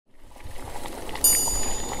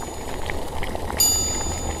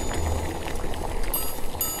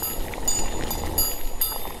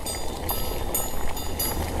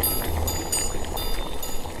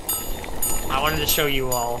to show you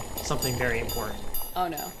all something very important. Oh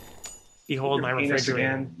no. Behold my refrigerator.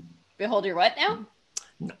 Again. Behold your what now?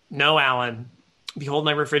 No, Alan. Behold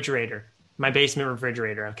my refrigerator. My basement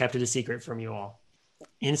refrigerator. I've kept it a secret from you all.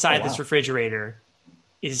 Inside this refrigerator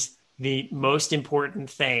is the most important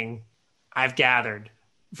thing I've gathered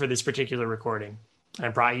for this particular recording. I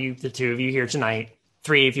brought you, the two of you here tonight.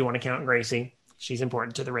 3 if you want to count Gracie. She's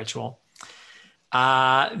important to the ritual.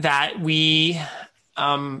 That we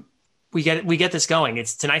get this going.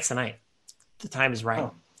 Tonight's the night. The time is right.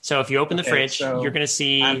 Oh. So if you open the fridge, you're going to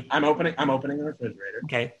see. I'm opening the refrigerator.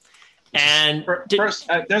 Okay. And first,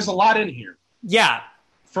 there's a lot in here. Yeah.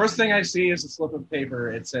 First thing I see is a slip of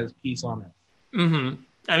paper. It says "Peace on Earth." Mm-hmm.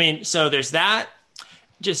 I mean, so there's that.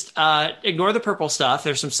 Just ignore the purple stuff.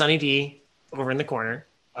 There's some Sunny D over in the corner.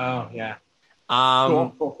 Oh yeah.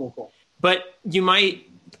 Cool. But you might.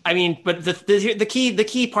 I mean, but the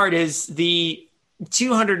key part is the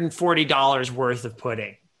 $240 worth of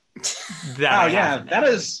pudding. That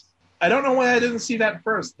is. I don't know why I didn't see that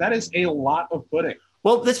first. That is a lot of pudding.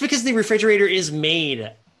 Well, that's because the refrigerator is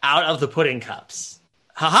made out of the pudding cups.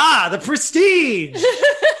 Haha, the prestige!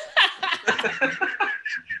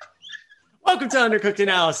 Welcome to Undercooked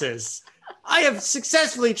Analysis. I have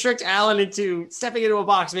successfully tricked Alan into stepping into a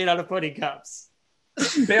box made out of pudding cups.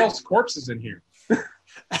 Bale's corpse is in here.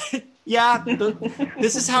 Yeah,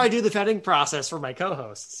 this is how I do the vetting process for my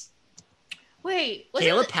co-hosts. Wait,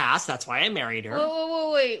 Kayla passed. That's why I married her.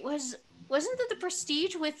 Wait. Wasn't that the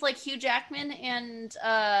Prestige with like Hugh Jackman and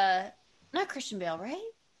not Christian Bale, right?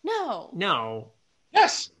 No.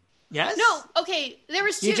 Yes. No. Okay. There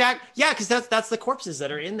was two. Yeah, because that's the corpses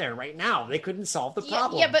that are in there right now. They couldn't solve the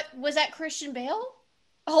problem. Yeah, but was that Christian Bale?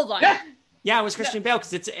 Hold on. Yeah, it was Christian Bale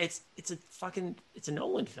because it's a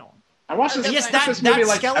Nolan film. I watched this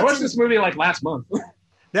movie like last month.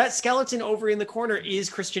 That skeleton over in the corner is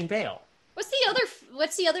Christian Bale. What's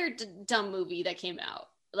the other dumb movie that came out?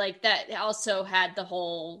 Like that also had the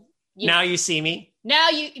whole Now You See Me? No,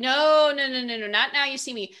 not Now You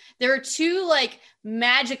See Me. There are 2 like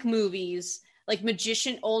magic movies, like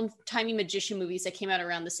old-timey magician movies that came out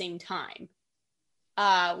around the same time.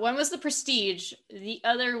 One was The Prestige, the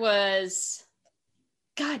other was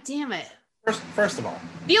God damn it. First of all,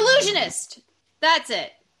 The Illusionist. That's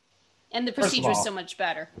it. And The Prestige was so much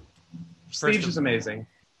better. Prestige is amazing.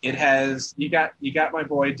 It has you got my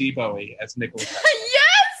boy D Bowie as Nicholas.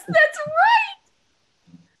 Yes, that's right.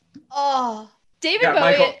 Oh, David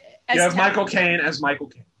Bowie. You have Michael Caine as Michael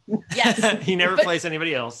Caine. Yes, he never plays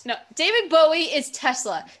anybody else. No, David Bowie is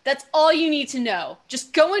Tesla. That's all you need to know.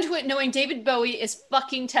 Just go into it knowing David Bowie is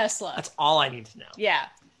fucking Tesla. That's all I need to know. Yeah,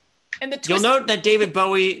 and you'll note that David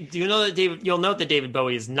Bowie. You'll note that David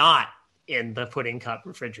Bowie is not in the pudding cup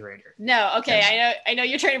refrigerator. No, okay, yes. I know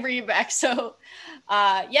you're trying to bring it back. So,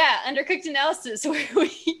 Undercooked Analysis, where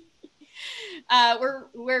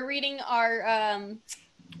we're reading our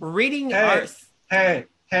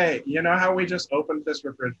Hey, you know how we just opened this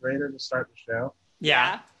refrigerator to start the show?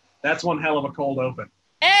 Yeah. That's one hell of a cold open.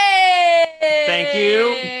 Hey!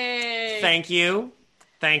 Thank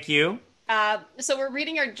you. So we're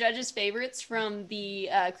reading our judges' favorites from the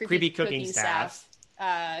Creepy Cooking Staff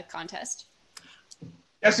contest.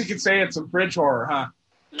 Guess you could say it's a fridge horror, huh?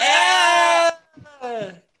 Yeah!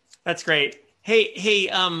 That's great. Hey,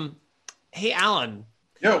 Alan.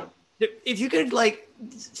 Yo. If you could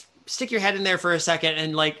stick your head in there for a second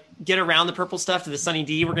and get around the purple stuff to the Sunny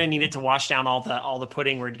D, we're going to need it to wash down all the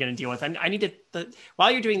pudding we're going to deal with. I need to.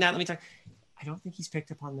 While you're doing that, let me talk. I don't think he's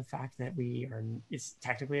picked up on the fact that it's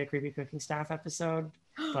technically a Creepy Cooking Staff episode,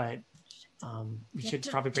 but we should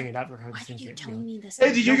probably bring it up. Why are you telling me this?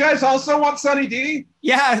 Hey, did you guys also want Sunny D?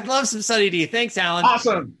 Yeah, I'd love some Sunny D. Thanks, Alan.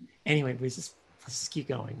 Awesome. Anyway, let's just keep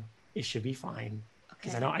going. It should be fine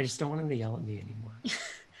because I just don't want him to yell at me anymore.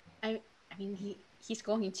 I mean, he's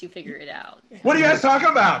going to figure it out. What are you guys talking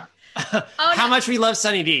about? How much we love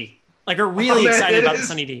Sunny D. We're really excited about the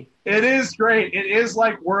Sunny D. It is great. It is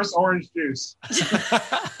like worse orange juice.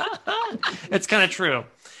 It's kind of true.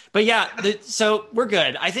 But yeah, so we're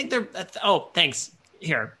good. I think they're... Oh, thanks.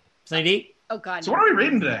 Here. Sunny D. Oh, God. So what are we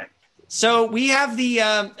reading today? So we have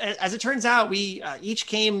as it turns out, we each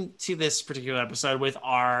came to this particular episode with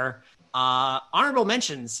our honorable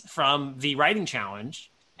mentions from the writing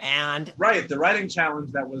challenge. And right, the writing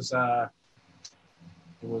challenge that was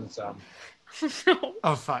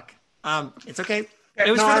oh fuck. It's okay. It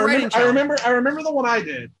was for the writing challenge. I remember the one I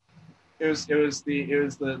did. It was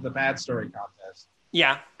the bad story contest.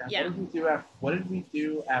 Yeah. Yeah. What did we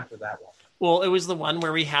do after that one? Well, it was the one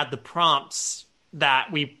where we had the prompts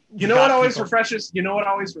that we. You know what always refreshes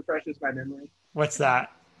my memory? What's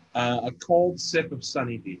that? A cold sip of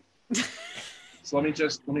Sunny D. So let me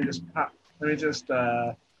just Brace pour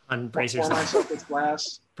yourself. myself this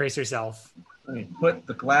glass. Brace yourself. Let me put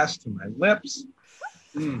the glass to my lips.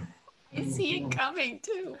 I see it coming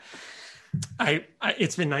too.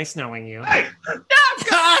 It's been nice knowing you. Hey!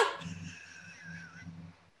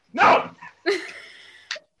 No!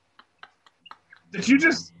 Did you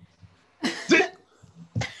just... Did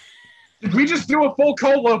we just do a full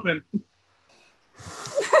cold open?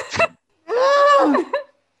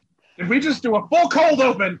 Did we just do a full cold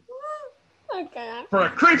open? Okay. For a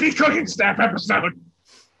creepy cooking staff episode?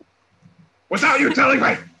 Without you telling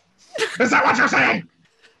me? Is that what you're saying?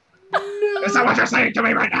 No. Is that what you're saying to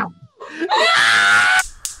me right now?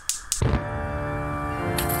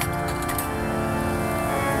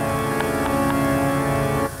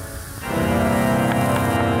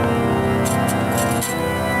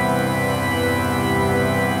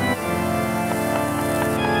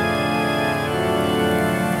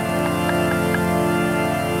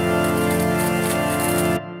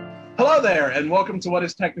 Hello there, and welcome to what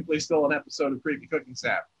is technically still an episode of Creepy Cooking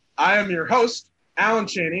Staff. I am your host, Alan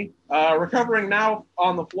Cheney, recovering now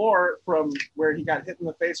on the floor from where he got hit in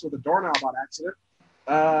the face with a doorknob on accident.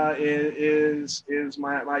 Is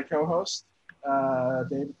my co-host,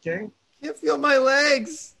 David King. Can't feel my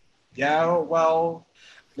legs. Yeah, well,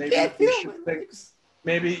 maybe Can't you feel should my think. legs.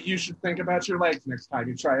 Maybe you should think about your legs next time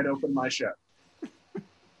you try and open my show.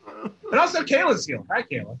 And also, Kayla's here. Hi,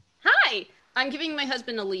 Kayla. Hi. I'm giving my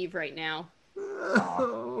husband a leave right now.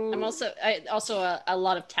 I'm also a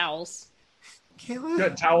lot of towels. Kayla?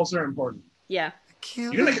 Good. Towels are important. Yeah.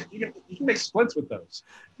 Kayla? You can make splints with those.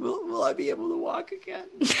 Will I be able to walk again?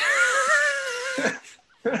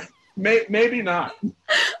 Maybe not. It's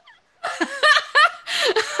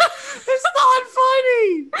not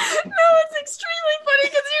funny. No, it's extremely funny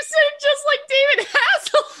because you sound just like David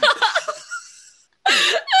Hasselhoff.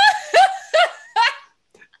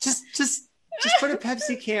 Just put a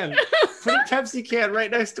Pepsi can. Put a Pepsi can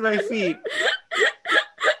right next to my feet.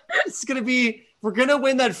 We're gonna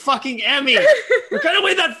win that fucking Emmy. We're gonna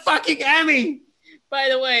win that fucking Emmy. By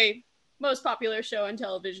the way, most popular show on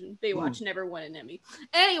television. Baywatch never won an Emmy.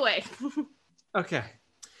 Anyway. Okay.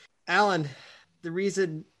 Alan, the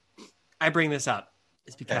reason I bring this up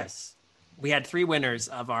is because we had 3 winners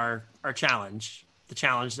of our challenge. The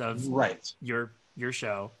challenge of your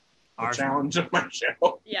show. The challenge of my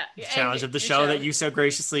show. Yeah. The challenge of the show that you so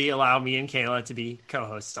graciously allow me and Kayla to be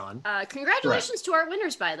co-hosts on. Congratulations to our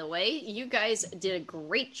winners, by the way. You guys did a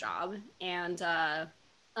great job, and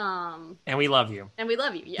we love you. And we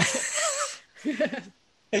love you. Yeah.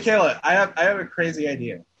 Hey, Kayla, I have a crazy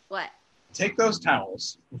idea. What? Take those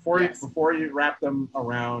towels before you wrap them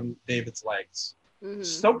around David's legs. Mm-hmm.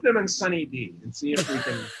 Soak them in Sunny D and see if we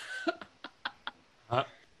can.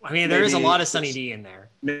 There is a lot of Sunny D in there.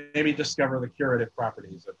 Maybe discover the curative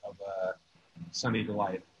properties of Sunny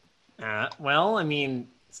Delight.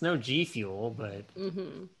 It's no G Fuel, but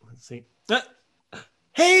let's see.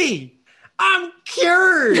 Hey, I'm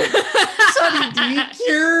cured! Sunny D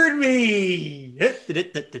cured me! That's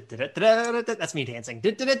me dancing.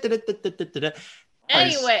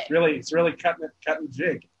 Anyway. It's really cutting the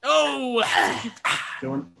jig. Oh!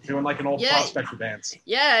 Doing like an old prospector dance.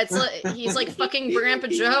 Yeah, it's like he's like fucking Grandpa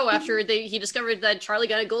Joe after he discovered that Charlie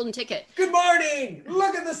got a golden ticket. Good morning!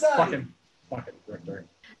 Look at the sun! Fucking director.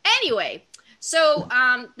 Anyway, so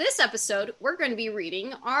this episode we're going to be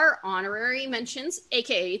reading our honorary mentions,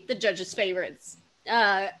 aka the judges' favorites. We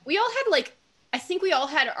all had I think we all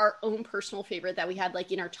had our own personal favorite that we had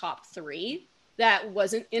in our top 3 that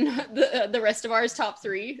wasn't in the rest of ours top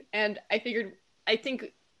 3, and I think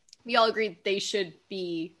we all agreed they should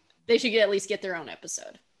at least get their own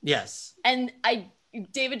episode. Yes. And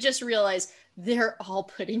David just realized they're all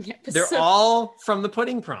pudding episodes. They're all from the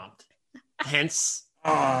pudding prompt. Hence.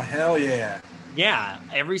 Oh, hell yeah. Yeah,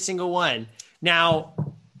 every single one. Now,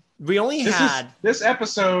 we only this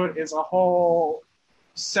episode is a whole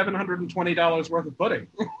 $720 worth of pudding.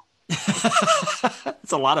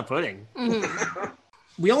 It's a lot of pudding. Mm-hmm.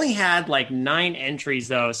 We only had 9 entries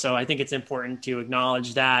though, so I think it's important to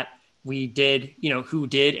acknowledge that we did, who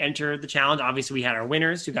did enter the challenge. Obviously, we had our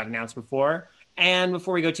winners who got announced before. And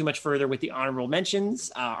before we go too much further with the honorable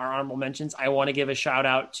mentions, I want to give a shout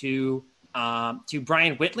out to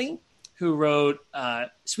Brian Whitley, who wrote a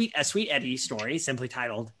Sweet Eddie story, simply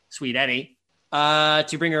titled Sweet Eddie.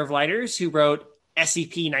 To Bringer of Lighters, who wrote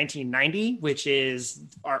SCP 1990, which is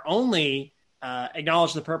our only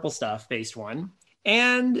Acknowledge the Purple Stuff based one.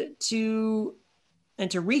 And to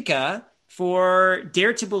Rika for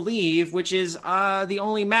Dare to Believe, which is the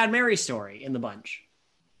only Mad Mary story in the bunch.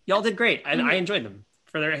 Y'all did great. I enjoyed them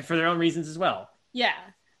for their own reasons as well. Yeah.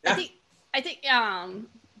 I I think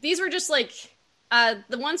these were just like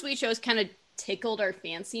the ones we chose kind of tickled our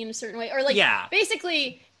fancy in a certain way, or like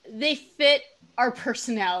basically they fit our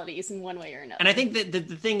personalities in one way or another. And I think that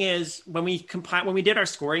the thing is when we did our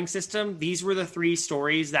scoring system, these were the 3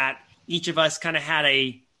 stories that each of us kind of had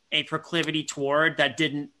a proclivity toward that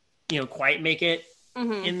didn't, quite make it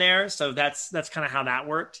in there. So that's kind of how that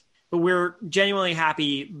worked. But we're genuinely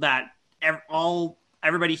happy that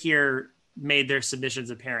everybody here made their submissions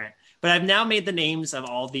apparent. But I've now made the names of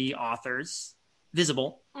all the authors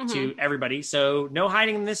visible to everybody. So no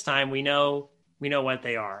hiding them this time. We know what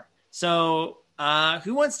they are. So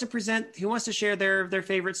who wants to share their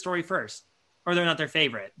favorite story first? Or they're not their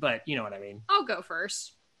favorite, but you know what I mean. I'll go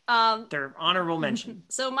first. Their honorable mention.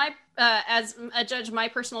 So my, as a judge, my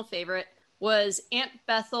personal favorite was Aunt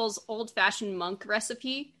Bethel's old-fashioned monk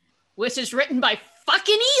recipe, which is written by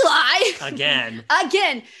fucking Eli.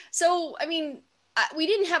 Again. So, I mean, we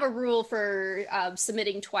didn't have a rule for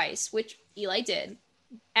submitting twice, which Eli did.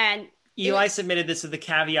 And Eli submitted this with the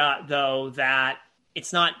caveat, though, that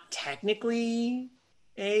it's not technically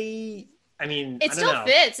it still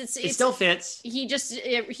fits. It still fits.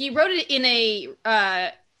 He wrote it in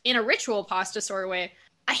a ritual pasta sort of way.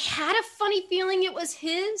 I had a funny feeling it was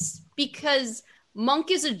his because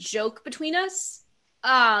monk is a joke between us.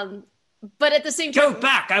 But at the same time, go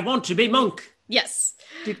back. I want to be monk. Yes.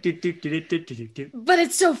 But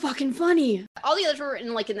it's so fucking funny. All the others were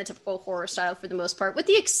written like in the typical horror style for the most part, with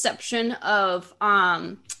the exception of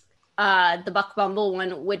the Buck Bumble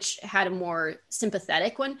one, which had a more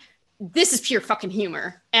sympathetic one. This is pure fucking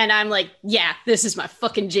humor. And I'm like, yeah, this is my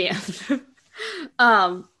fucking jam.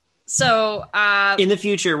 So in the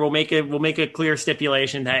future, we'll make a clear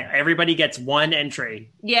stipulation that everybody gets one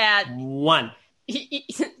entry. Yeah. One.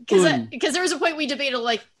 Because there was a point we debated,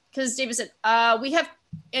 like, because David said, we have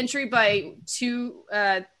entry by 2.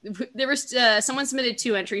 There was someone submitted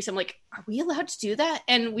 2 entries. I'm like, are we allowed to do that?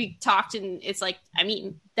 And we talked, and it's like, I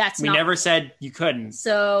mean, we never said you couldn't.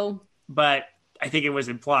 So, but I think it was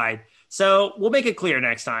implied. So we'll make it clear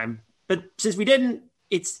next time. But since we didn't,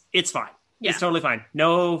 it's fine. Yeah. It's totally fine.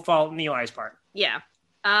 No fault in Eli's part. Yeah.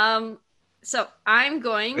 So I'm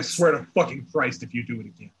going. I swear to fucking Christ if you do it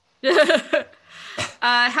again.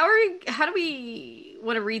 How do we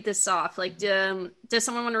want to read this off? Like, does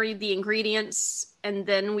someone want to read the ingredients and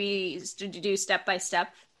then we do step by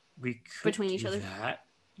step? We could between each other. That.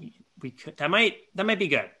 We could. That might be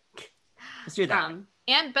good. Let's do that.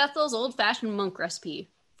 Aunt Bethel's old-fashioned monk recipe.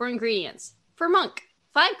 For ingredients: for monk,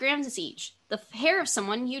 5 grams each. The hair of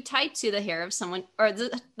someone you tied to the hair of someone, or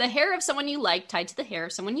the hair of someone you like tied to the hair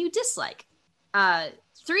of someone you dislike. 3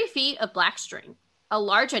 feet of black string. A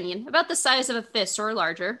large onion, about the size of a fist or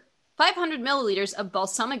larger. 500 milliliters of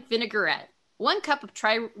balsamic vinaigrette. 1 cup of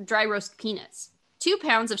dry roast peanuts. 2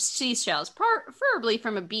 pounds of seashells, preferably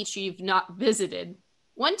from a beach you've not visited.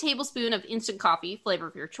 1 tablespoon of instant coffee, flavor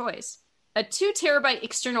of your choice. A 2 terabyte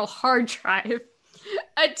external hard drive.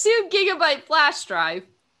 A 2 gigabyte flash drive.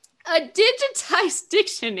 A digitized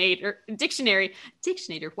dictionary,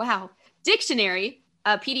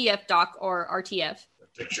 a PDF doc or RTF.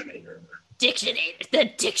 The Dictionator.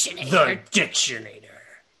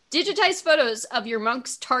 Digitized photos of your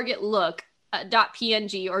monk's target look,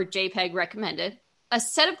 .png or JPEG recommended. A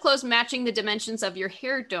set of clothes matching the dimensions of your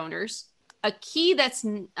hair donors. A key that's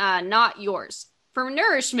not yours. For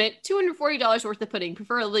nourishment, $240 worth of pudding,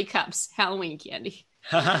 preferably cups, Halloween candy.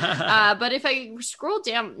 But if I scroll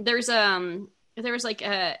down, there was like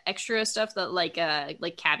extra stuff that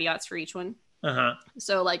like caveats for each one.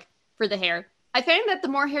 So like for the hair, I found that the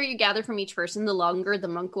more hair you gather from each person, the longer the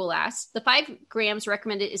monk will last. The 5 grams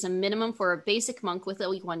recommended is a minimum for a basic monk with a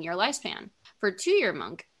 1-year lifespan. For a 2-year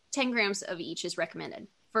monk, 10 grams of each is recommended.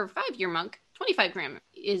 For a 5-year monk, 25 grams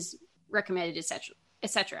is recommended,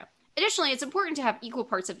 etc. Additionally, it's important to have equal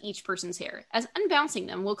parts of each person's hair, as unbalancing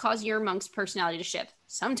them will cause your monk's personality to shift,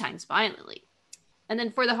 sometimes violently. And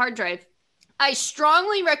then for the hard drive, I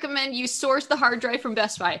strongly recommend you source the hard drive from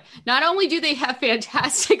Best Buy. Not only do they have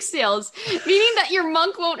fantastic sales, meaning that your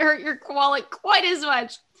monk won't hurt your wallet quite as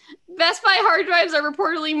much. Best Buy hard drives are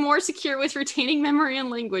reportedly more secure with retaining memory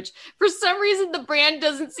and language. For some reason, the brand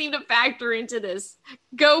doesn't seem to factor into this.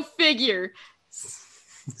 Go figure.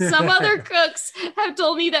 Some other cooks have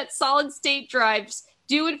told me that solid-state drives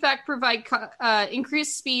do in fact provide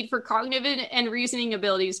increased speed for cognitive and reasoning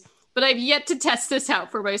abilities, but I've yet to test this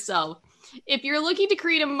out for myself. If you're looking to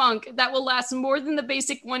create a monk that will last more than the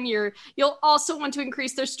basic 1 year, you'll also want to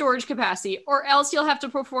increase their storage capacity, or else you'll have to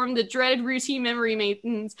perform the dreaded routine memory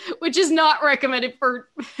maintenance, which is not recommended for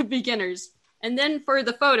beginners. And then for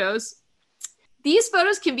the photos, these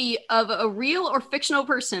photos can be of a real or fictional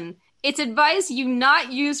person. It's advised you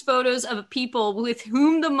not use photos of people with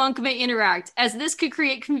whom the monk may interact, as this could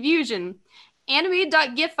create confusion.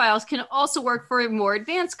 Animated.gif files can also work for more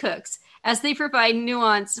advanced cooks, as they provide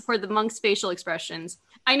nuance for the monk's facial expressions.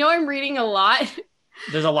 I know I'm reading a lot.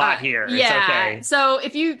 There's a lot here. Yeah. It's okay. So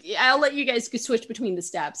I'll let you guys switch between the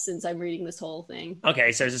steps since I'm reading this whole thing.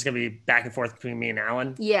 Okay, so it's just going to be back and forth between me and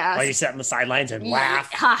Alan? Yeah. While you sit on the sidelines and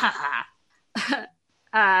laugh? Ha ha ha.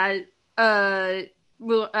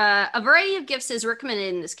 A variety of gifts is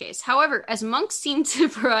recommended in this case. However, as monks seem to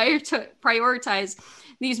prioritize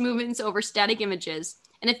these movements over static images,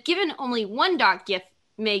 and if given only one .gif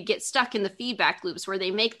may get stuck in the feedback loops where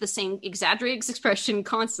they make the same exaggerated expression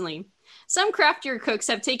constantly. Some craftier cooks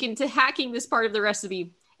have taken to hacking this part of the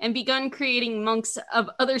recipe and begun creating monks of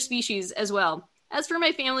other species as well. As for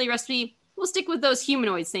my family recipe, we'll stick with those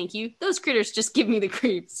humanoids, thank you. Those critters just give me the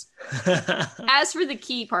creeps. As for the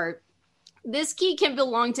key part, this key can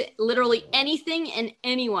belong to literally anything and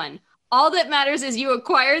anyone. All that matters is you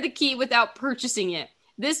acquire the key without purchasing it.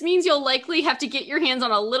 This means you'll likely have to get your hands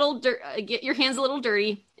a little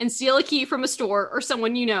dirty and steal a key from a store or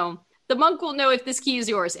someone you know. The monk will know if this key is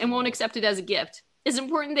yours and won't accept it as a gift. It's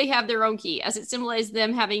important they have their own key, as it symbolizes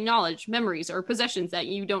them having knowledge, memories, or possessions that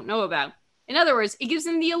you don't know about. In other words, it gives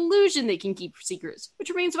them the illusion they can keep secrets, which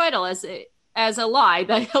remains vital as a lie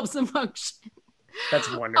that helps them function.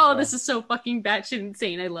 That's wonderful. Oh, this is so fucking batshit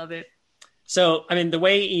insane. I love it. So, I mean, the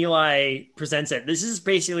way Eli presents it, this is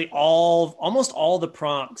basically almost all the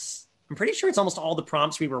prompts. I'm pretty sure it's almost all the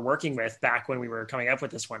prompts we were working with back when we were coming up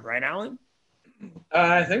with this one, right, Alan?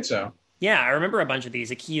 I think so. Yeah, I remember a bunch of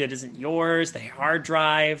these. A key that isn't yours, the hard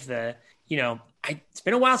drive, it's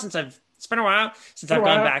been a while since I've gone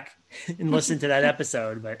back and listened to that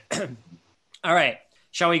episode. But all right,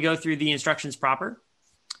 shall we go through the instructions proper?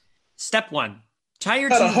 Step 1. Tie your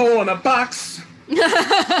Cut a hole in a box.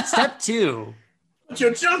 Step 2. Put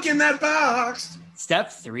your junk in that box.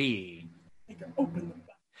 Step 3. Open the box.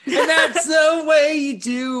 And that's the way you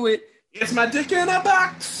do it. It's my dick in a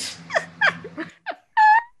box.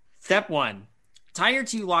 Step 1. Tie your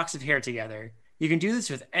 2 locks of hair together. You can do this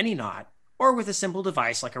with any knot or with a simple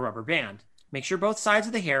device like a rubber band. Make sure both sides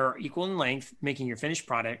of the hair are equal in length, making your finished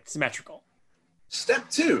product symmetrical. Step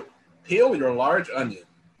 2. Peel your large onion.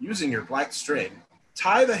 Using your black string,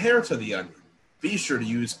 tie the hair to the onion. Be sure to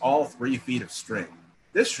use all 3 feet of string.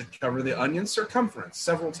 This should cover the onion's circumference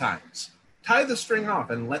several times. Tie the string off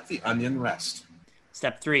and let the onion rest.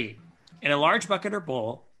 Step 3. In a large bucket or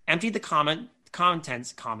bowl, empty the comment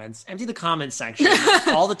section,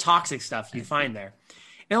 all the toxic stuff you find there.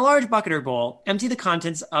 In a large bucket or bowl, empty the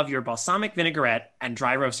contents of your balsamic vinaigrette and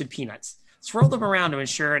dry roasted peanuts. Swirl them around to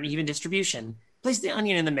ensure an even distribution. Place the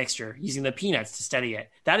onion in the mixture, using the peanuts to steady it.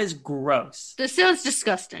 That is gross. This sounds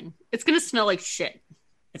disgusting. It's going to smell like shit.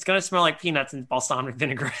 It's going to smell like peanuts and balsamic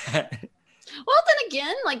vinaigrette. Well, then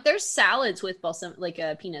again, like there's salads with balsamic,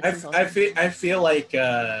 peanuts. I feel like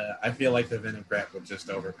the vinaigrette would just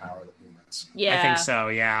overpower the peanuts. Yeah, I think so.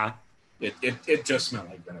 Yeah, it just smelled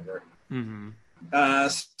like vinegar. Mm-hmm.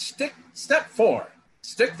 Step 4.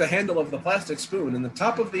 Stick the handle of the plastic spoon in the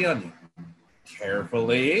top of the onion.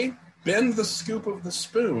 Carefully bend the scoop of the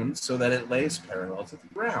spoon so that it lays parallel to the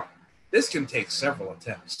ground. This can take several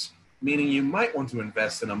attempts, meaning you might want to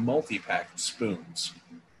invest in a multi-pack of spoons.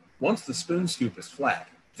 Once the spoon scoop is flat,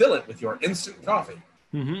 fill it with your instant coffee.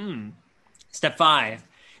 Mm-hmm. Step 5.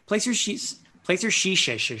 Place your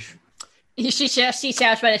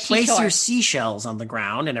seashells on the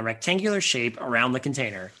ground in a rectangular shape around the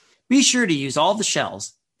container. Be sure to use all the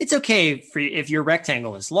shells. It's okay if your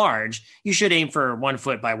rectangle is large. You should aim for 1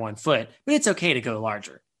 foot by 1 foot, but it's okay to go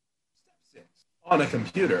larger. Step 6. On a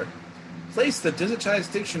computer, place the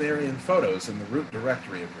digitized dictionary and photos in the root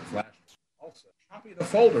directory of your flash. Also, copy the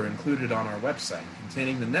folder included on our website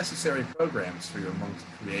containing the necessary programs for your monk's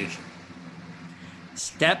creation.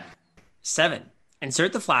 Step 7.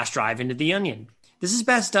 Insert the flash drive into the onion. This is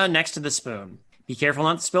best done next to the spoon. Be careful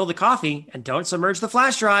not to spill the coffee, and don't submerge the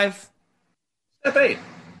flash drive. Step 8.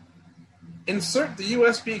 Insert the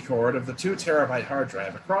USB cord of the 2 terabyte hard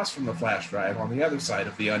drive across from the flash drive on the other side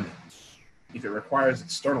of the onion. If it requires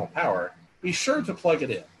external power, be sure to plug it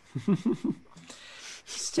in.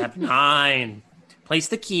 Step 9. Place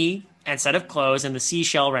the key and set of clothes in the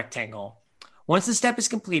seashell rectangle. Once the step is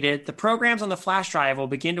completed, the programs on the flash drive will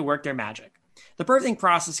begin to work their magic. The birthing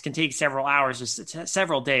process can take several hours or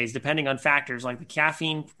several days, depending on factors like the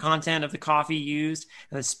caffeine content of the coffee used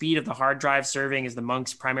and the speed of the hard drive serving as the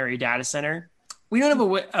monk's primary data center. We don't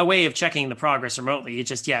have a way of checking the progress remotely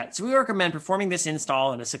just yet, so we recommend performing this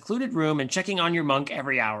install in a secluded room and checking on your monk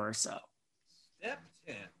every hour or so. Step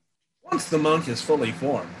 10. Once the monk is fully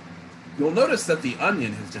formed, You'll notice that the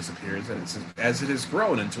onion has disappeared as it has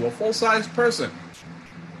grown into a full-sized person.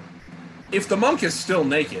 If the monk is still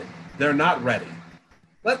naked, they're not ready.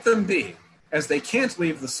 Let them be, as they can't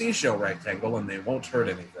leave the seashell rectangle and they won't hurt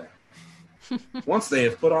anything. Once they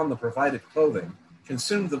have put on the provided clothing,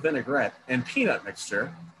 consumed the vinaigrette and peanut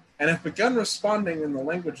mixture, and have begun responding in the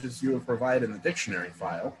languages you have provided in the dictionary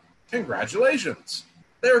file, congratulations!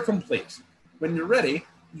 They are complete. When you're ready,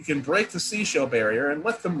 you can break the seashell barrier and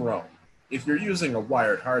let them roam. If you're using a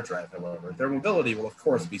wired hard drive, however, their mobility will of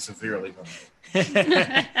course be severely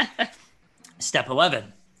limited. Step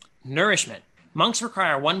 11. Nourishment. Monks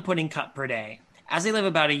require 1 pudding cup per day. As they live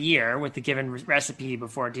about a year with the given recipe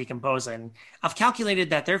before decomposing, I've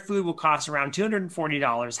calculated that their food will cost around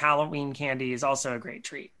 $240. Halloween candy is also a great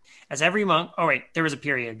treat. As every monk... Oh, wait, there was a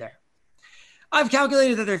period there. I've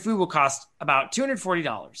calculated that their food will cost about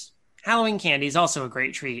 $240. Halloween candy is also a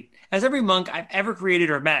great treat, as every monk I've ever created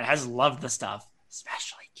or met has loved the stuff,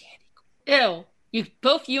 especially candy corn. Ew.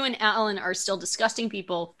 Both you and Alan are still disgusting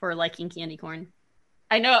people for liking candy corn.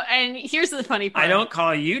 I know, and here's the funny part. I don't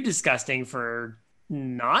call you disgusting for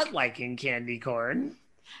not liking candy corn.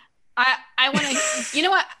 I want to... You know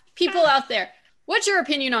what? People out there, what's your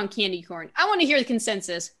opinion on candy corn? I want to hear the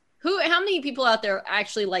consensus. How many people out there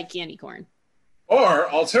actually like candy corn? Or,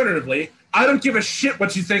 alternatively, I don't give a shit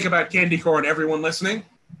what you think about candy corn, everyone listening.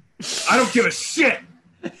 I don't give a shit.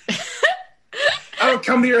 I don't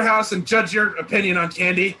come to your house and judge your opinion on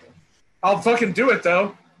candy. I'll fucking do it,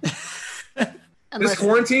 though. This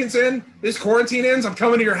quarantine ends, I'm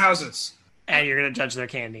coming to your houses. And you're going to judge their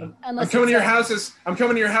candy. I'm coming to your houses. I'm going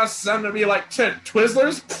to be like,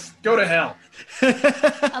 Twizzlers? Go to hell.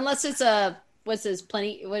 Unless it's what's this,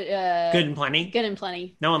 plenty? Good and plenty? Good and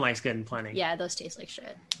plenty. No one likes good and plenty. Yeah, those taste like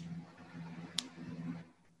shit.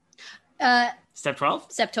 Step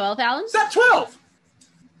 12? Step 12, Alan? Step 12!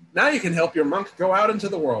 Now you can help your monk go out into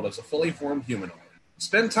the world as a fully formed humanoid.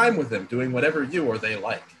 Spend time with them doing whatever you or they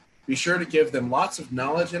like. Be sure to give them lots of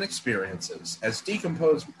knowledge and experiences, as a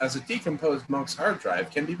decomposed monk's hard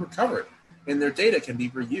drive can be recovered, and their data can be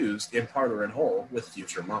reused in part or in whole with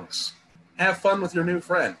future monks. Have fun with your new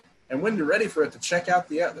friend, and when you're ready for it, check out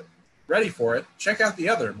the other,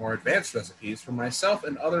 more advanced recipes from myself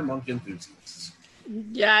and other monk enthusiasts.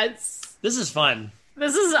 Yes. This is fun.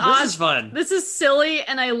 This is awesome. This is fun. This is silly,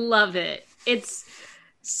 and I love it. It's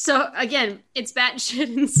so, again, it's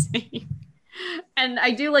batshit insane. And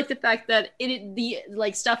I do like the fact that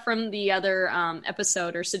the stuff from the other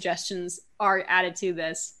episode or suggestions are added to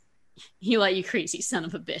this. You crazy son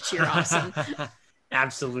of a bitch. You're awesome.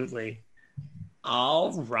 Absolutely.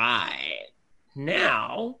 All right.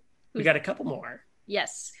 Now we got a couple more.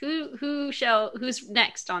 Yes. Who's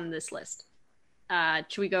next on this list?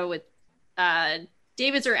 Should we go with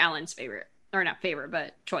David's or Alan's favorite? Or not favorite,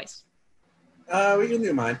 but choice. We can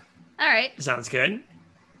do mine. All right. Sounds good.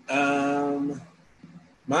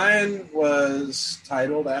 Mine was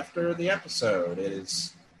titled after the episode. It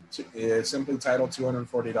is simply titled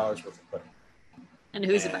 $240 worth of pudding. And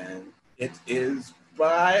who's it by? It is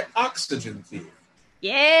by Oxygen Thief.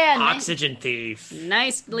 Yeah. Oxygen Thief.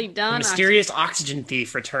 Nicely done. The mysterious Oxygen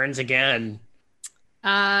Thief returns again.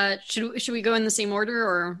 Should we go in the same order,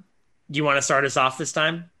 or do you want to start us off this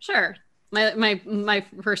time? Sure. My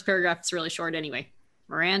first paragraph is really short anyway.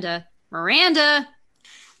 Miranda.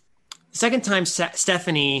 The second time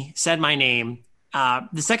Stephanie said my name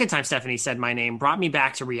brought me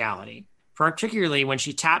back to reality, particularly when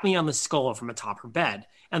she tapped me on the skull from atop her bed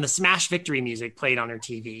and the Smash Victory music played on her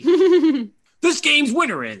TV. This game's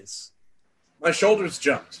winner is... My shoulders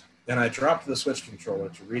jumped, and I dropped the Switch controller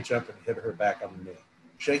to reach up and hit her back on the knee,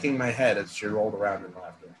 shaking my head as she rolled around in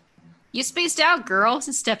laughter. You spaced out, girl,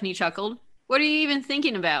 Stephanie chuckled. What are you even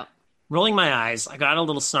thinking about? Rolling my eyes, I got a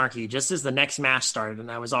little snarky just as the next match started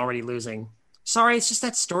and I was already losing. Sorry, it's just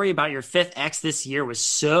that story about your 5th ex this year was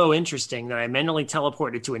so interesting that I mentally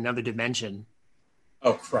teleported to another dimension.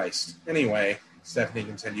 Oh, Christ. Anyway, Stephanie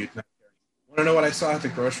continued. Want to know what I saw at the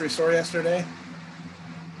grocery store yesterday?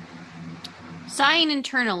 Sighing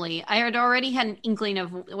internally, I had already had an inkling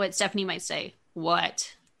of what Stephanie might say.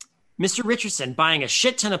 What? Mr. Richardson buying a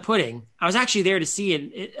shit ton of pudding. I was actually there to see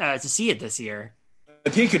it this year. The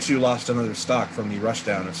Pikachu lost another stock from the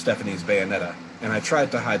rushdown of Stephanie's Bayonetta, and I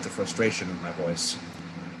tried to hide the frustration in my voice.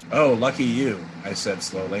 Oh, lucky you, I said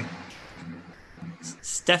slowly.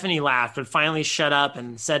 Stephanie laughed, but finally shut up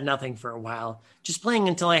and said nothing for a while, just playing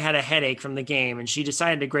until I had a headache from the game, and she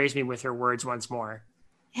decided to grace me with her words once more.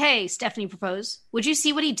 Hey, Stephanie proposed. Would you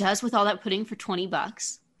see what he does with all that pudding for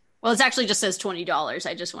 $20? Well, it actually just says $20.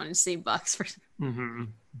 I just wanted to say bucks for... Mm-hmm.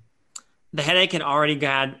 The headache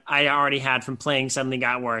I already had from playing suddenly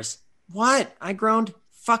got worse. What? I groaned.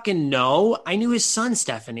 Fucking no. I knew his son,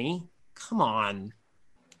 Stephanie. Come on.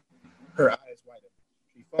 Her eyes widened.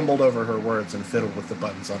 She fumbled over her words and fiddled with the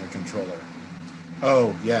buttons on her controller.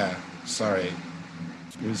 Oh, yeah. Sorry.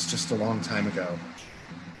 It was just a long time ago.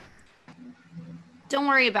 Don't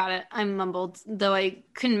worry about it, I mumbled, though I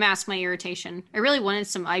couldn't mask my irritation. I really wanted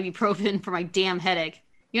some ibuprofen for my damn headache.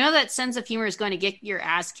 You know that sense of humor is going to get your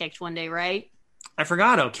ass kicked one day, right? I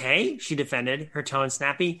forgot, okay? She defended, her tone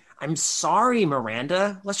snappy. I'm sorry,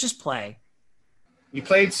 Miranda. Let's just play. We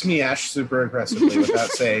played Smash super aggressively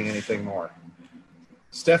without saying anything more.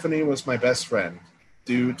 Stephanie was my best friend,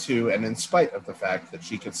 due to and in spite of the fact that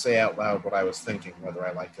she could say out loud what I was thinking, whether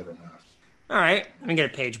I liked it or not. All right, let me get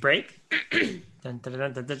a page break. Dun, dun,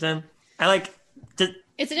 dun, dun, dun, dun. I like...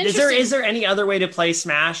 It's an interesting... Is there any other way to play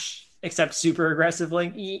Smash except super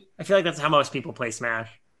aggressively? I feel like that's how most people play Smash.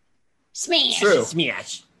 Smash! True.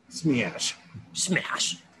 Smash. Smash.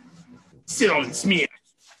 Smash. Sit on Smash.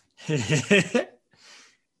 Yeah,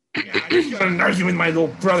 I just got an argument with my little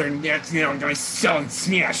brother, and I'm going to sell and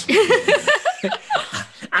Smash.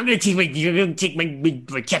 I'm going to take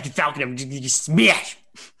my Captain Falcon and just smash.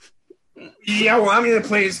 Yeah, well, I'm going to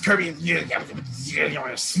play as Kirby and you're going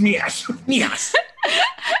to smash. Yes.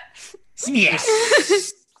 Smash.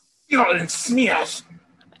 Smash.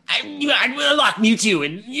 I lost Mewtwo,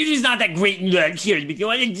 and you're just not that great in here. You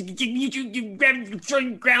grab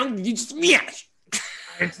the ground, you just smash.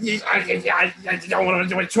 I don't want to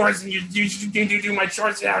do my chores, and you do my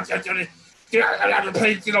chores. I have to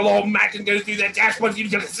play the little Mac and go through that dashboard. You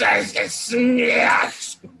just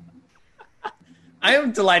smash. I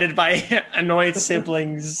am delighted by annoyed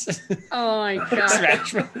siblings. Oh my god.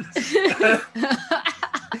 Smash Bros.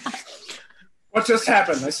 What just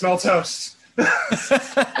happened? I smell toast.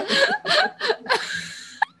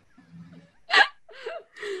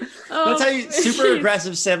 I'll tell you, super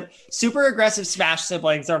aggressive Smash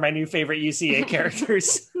siblings are my new favorite UCA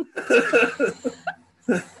characters.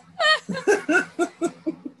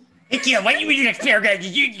 Hey kid, why you eating a fair guy?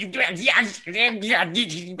 You don't yes,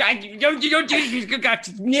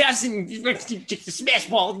 and the smash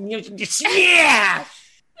ball, smash. This is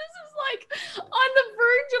like on the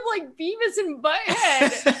verge of like Beavis and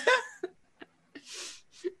Butthead,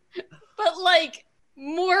 but like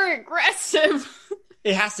more aggressive.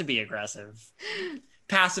 It has to be aggressive.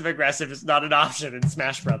 Passive aggressive is not an option in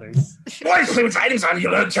Smash Brothers. Boy, play with items on you.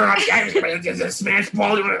 Turn on the smash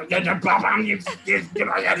ball. The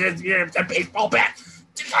baseball bat.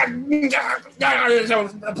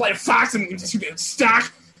 Play Fox and just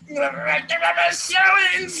stock.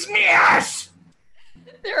 Smash.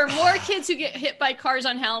 There are more kids who get hit by cars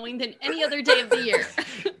on Halloween than any other day of the year.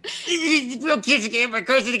 Real kids get my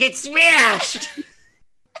cars to get smashed.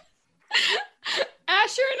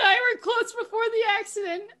 Asher and I were close before the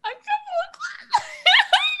accident.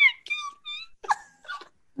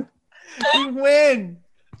 You win.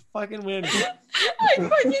 Fucking win. I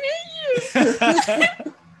fucking hate you.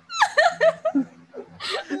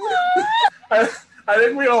 I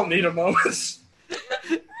think we all need a moment.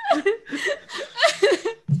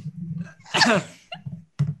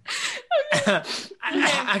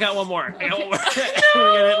 I got one more.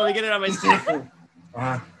 Let me get it on my screen.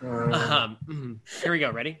 Here we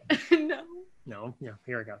go. Ready? No. Yeah,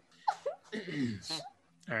 here we go.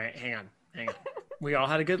 All right, hang on. We all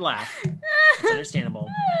had a good laugh. It's understandable.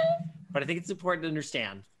 But I think it's important to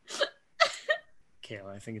understand.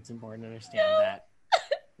 Kayla, I think it's important to understand that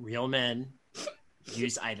real men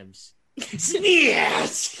use items.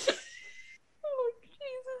 Yes! Oh,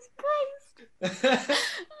 Jesus Christ.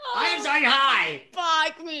 Items on high!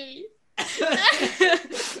 Fuck me.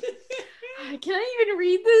 Can I even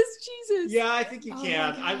read this? Jesus. Yeah, I think you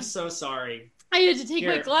can. I'm so sorry. I had to take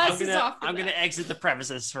my glasses off. I'm going to exit the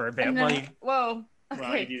premises for a bit. Whoa. Okay.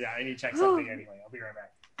 While I do that, I need to check something anyway. I'll be right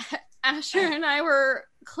back. Asher and I were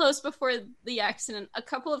close before the accident. A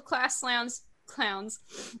couple of clowns.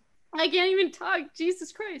 I can't even talk.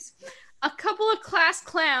 Jesus Christ. A couple of class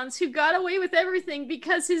clowns who got away with everything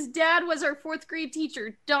because his dad was our 4th grade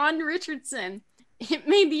teacher, Don Richardson. It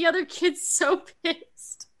made the other kids so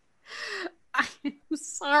pissed. I'm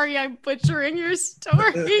sorry I'm butchering your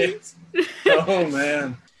story. Oh,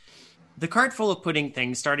 man. The cart full of pudding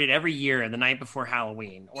things started every year the night before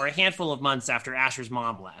Halloween, or a handful of months after Asher's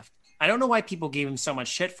mom left. I don't know why people gave him so much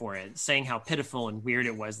shit for it, saying how pitiful and weird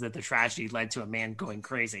it was that the tragedy led to a man going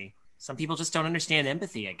crazy. Some people just don't understand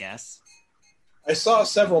empathy, I guess. I saw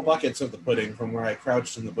several buckets of the pudding from where I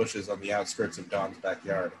crouched in the bushes on the outskirts of Don's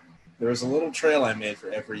backyard. There was a little trail I made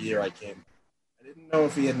for every year I came. I didn't know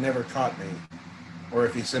if he had never caught me, or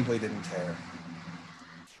if he simply didn't care.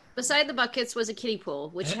 Beside the buckets was a kiddie pool,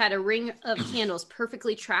 which had a ring of candles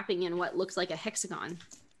perfectly trapping in what looked like a hexagon.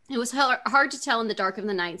 It was hard to tell in the dark of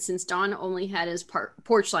the night since Don only had his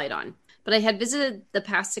porch light on, but I had visited the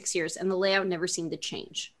past 6 years and the layout never seemed to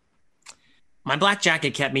change. My black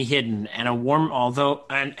jacket kept me hidden, and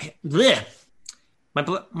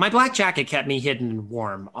my black jacket kept me hidden and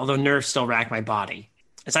warm, although nerves still racked my body.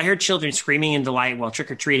 As I heard children screaming in delight while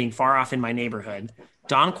trick-or-treating far off in my neighborhood,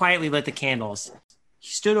 Don quietly lit the candles.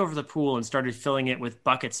 He stood over the pool and started filling it with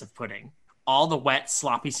buckets of pudding, all the wet,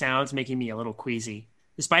 sloppy sounds making me a little queasy.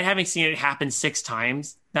 Despite having seen it happen 6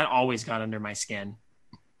 times, that always got under my skin.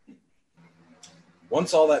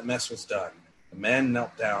 Once all that mess was done, the man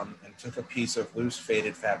knelt down and took a piece of loose,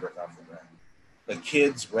 faded fabric off the ground. The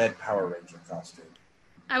kid's red Power Ranger costume.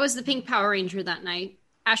 I was the pink Power Ranger that night.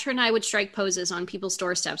 Asher and I would strike poses on people's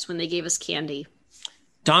doorsteps when they gave us candy.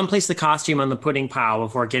 Don placed the costume on the pudding pile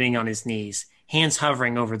before getting on his knees, hands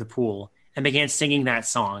hovering over the pool, and began singing that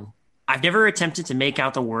song. I've never attempted to make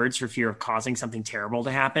out the words for fear of causing something terrible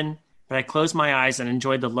to happen, but I closed my eyes and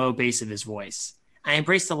enjoyed the low bass of his voice. I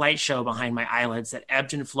embraced the light show behind my eyelids that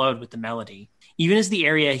ebbed and flowed with the melody. Even as the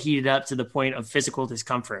area heated up to the point of physical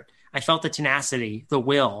discomfort, I felt the tenacity, the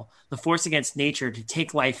will, the force against nature to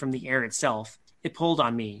take life from the air itself. It pulled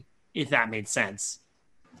on me, if that made sense.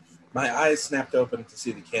 My eyes snapped open to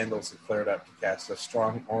see the candles had cleared up to cast a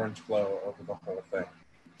strong orange glow over the whole thing.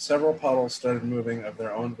 Several puddles started moving of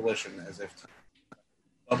their own volition as if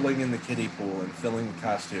bubbling in the kiddie pool and filling the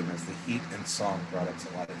costume as the heat and song brought it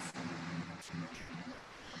to life.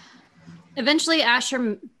 Eventually,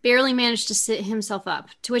 Asher barely managed to sit himself up,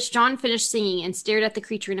 to which Don finished singing and stared at the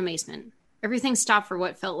creature in amazement. Everything stopped for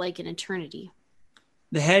what felt like an eternity.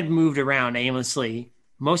 The head moved around aimlessly,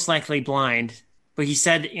 most likely blind, but he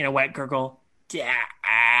said in a wet gurgle, "Dad."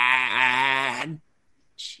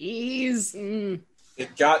 Jeez.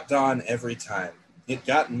 It got Don every time. It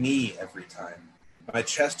got me every time. My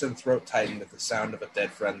chest and throat tightened at the sound of a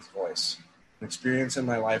dead friend's voice, an experience in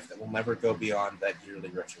my life that will never go beyond that yearly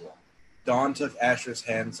ritual. Don took Asher's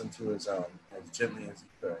hands into his own, as gently as he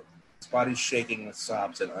could, his body shaking with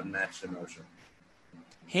sobs and unmatched emotion.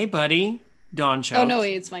 "Hey, buddy," Don choked. Oh, no,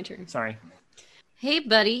 wait, it's my turn. Sorry. "Hey,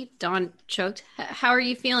 buddy," Don choked. "How are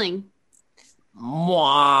you feeling?"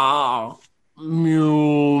 "Mwah,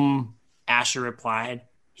 mew," Asher replied.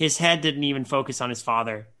 His head didn't even focus on his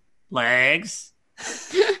father. "Legs?"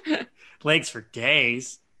 "Legs for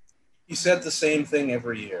days." He said the same thing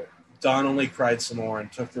every year. Don only cried some more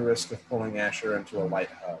and took the risk of pulling Asher into a light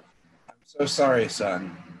hug. "I'm so sorry,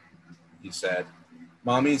 son," he said.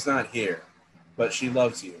 "Mommy's not here, but she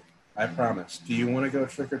loves you. I promise. Do you want to go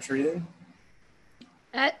trick-or-treating?"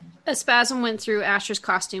 A spasm went through Asher's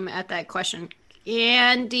costume at that question.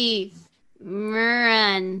 "Candy.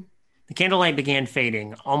 Run." The candlelight began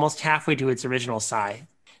fading, almost halfway to its original size.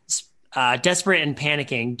 Desperate and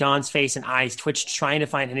panicking, Don's face and eyes twitched, trying to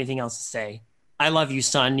find anything else to say. "I love you,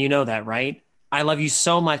 son. You know that, right? I love you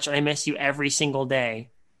so much, and I miss you every single day."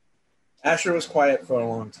 Asher was quiet for a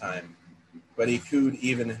long time, but he cooed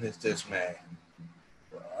even in his dismay.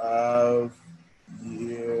 "Love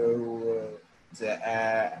you,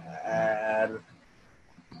 Dad."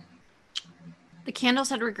 The candles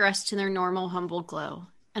had regressed to their normal, humble glow,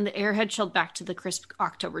 and the air had chilled back to the crisp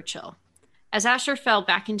October chill. As Asher fell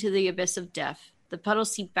back into the abyss of death, the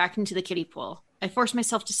puddles seeped back into the kiddie pool. I forced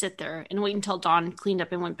myself to sit there and wait until Dawn cleaned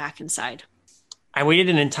up and went back inside. I waited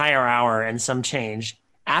an entire hour and some change.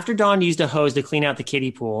 After Dawn used a hose to clean out the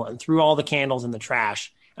kiddie pool and threw all the candles in the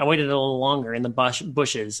trash, I waited a little longer in the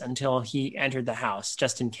bushes until he entered the house,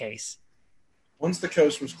 just in case. Once the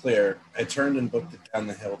coast was clear, I turned and booked it down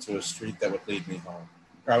the hill to a street that would lead me home,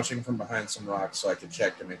 crouching from behind some rocks so I could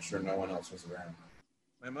check to make sure no one else was around.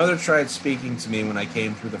 My mother tried speaking to me when I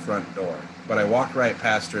came through the front door, but I walked right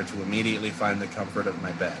past her to immediately find the comfort of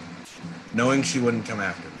my bed, knowing she wouldn't come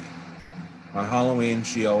after me. On Halloween,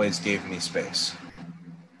 she always gave me space.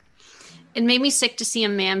 It made me sick to see a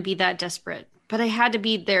man be that desperate, but I had to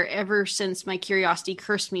be there ever since my curiosity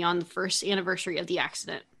cursed me on the first anniversary of the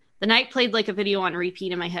accident. The night played like a video on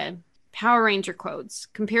repeat in my head. Power Ranger quotes,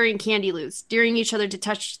 comparing candy loots, daring each other to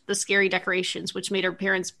touch the scary decorations, which made our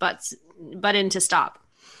parents' butt in to stop.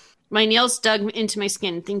 My nails dug into my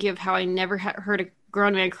skin, thinking of how I never heard a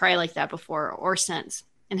grown man cry like that before or since,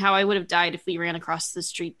 and how I would have died if we ran across the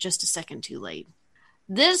street just a second too late.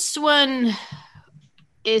 This one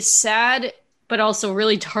is sad, but also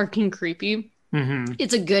really dark and creepy. Mm-hmm.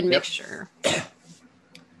 It's a good mixture.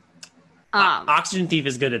 Oxygen Thief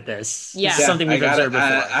is good at this. Yeah. This is something we've observed before.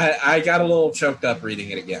 I got a little choked up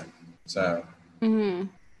reading it again. So Mm-hmm.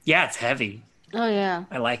 Yeah, it's heavy. Oh, yeah.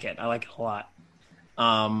 I like it. I like it a lot.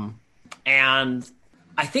 And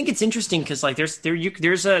I think it's interesting because like there's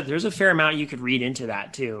a fair amount you could read into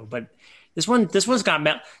that too. But this one's got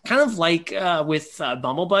kind of like with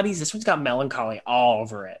Bumble Buddies. This one's got melancholy all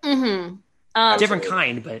over it. Mm-hmm. Different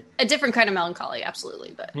kind, but a different kind of melancholy,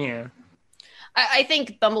 absolutely. But yeah, I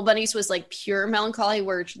think Bumble Buddies was like pure melancholy,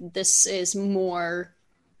 where this is more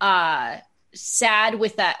sad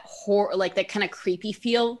with that horror, like that kind of creepy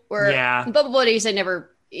feel. Where Bumble Buddies,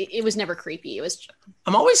 it was never creepy. It was.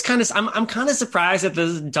 I'm kind of surprised that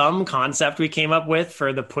this dumb concept we came up with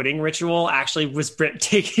for the pudding ritual actually was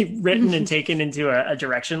written and taken into a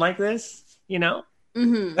direction like this. You know,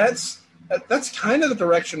 mm-hmm. That's kind of the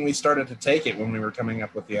direction we started to take it when we were coming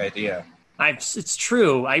up with the idea. It's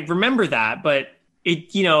true. I remember that, but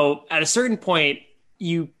at a certain point,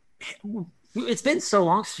 it's been so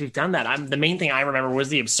long since we've done that. The main thing I remember was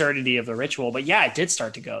the absurdity of the ritual, but yeah, it did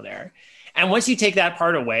start to go there. And once you take that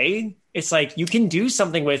part away, it's like you can do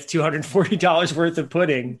something with $240 worth of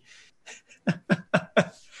pudding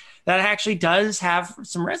that actually does have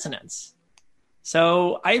some resonance.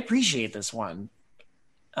 So I appreciate this one.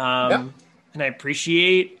 And I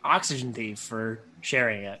appreciate Oxygen Thief for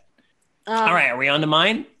sharing it. All right, are we on to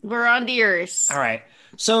mine? We're on to yours. All right.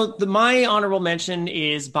 So my honorable mention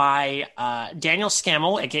is by Daniel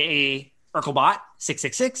Scammell, aka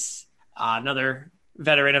Urkelbot666, another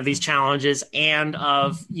veteran of these challenges and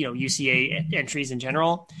of UCA entries in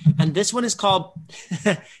general. And this one is called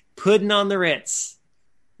Puddin' on the Ritz,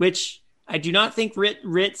 which I do not think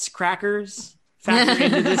Ritz crackers factor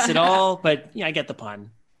into this at all, but I get the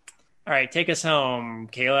pun. All right, take us home,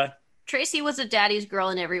 Kayla. Tracy was a daddy's girl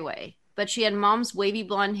in every way, but she had mom's wavy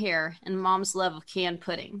blonde hair and mom's love of canned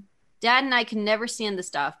pudding. Dad and I could never stand the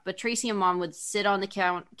stuff, but Tracy and Mom would sit on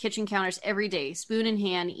the kitchen counters every day, spoon in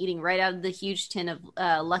hand, eating right out of the huge tin of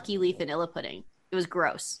Lucky Leaf vanilla pudding. It was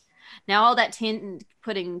gross. Now all that tin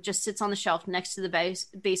pudding just sits on the shelf next to the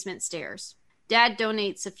basement stairs. Dad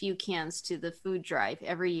donates a few cans to the food drive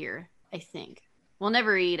every year, I think. We'll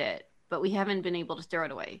never eat it, but we haven't been able to throw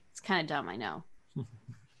it away. It's kind of dumb, I know.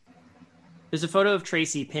 There's a photo of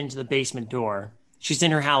Tracy pinned to the basement door. She's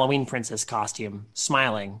in her Halloween princess costume,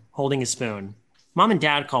 smiling, holding a spoon. Mom and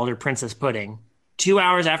Dad called her Princess Pudding. 2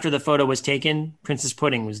 hours after the photo was taken, Princess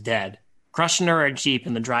Pudding was dead, crushed into her Jeep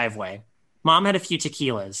in the driveway. Mom had a few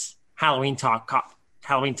tequilas, Halloween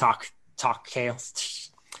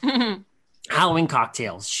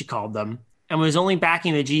cocktails, she called them, and was only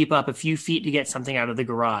backing the Jeep up a few feet to get something out of the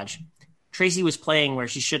garage. Tracy was playing where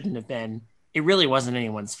she shouldn't have been. It really wasn't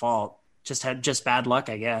anyone's fault. Just bad luck,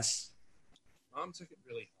 I guess. Mom took it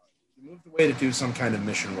really hard. She moved away to do some kind of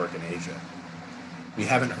mission work in Asia. We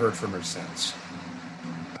haven't heard from her since.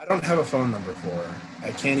 I don't have a phone number for her.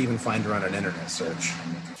 I can't even find her on an internet search.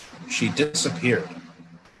 She disappeared.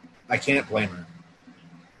 I can't blame her.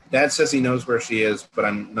 Dad says he knows where she is, but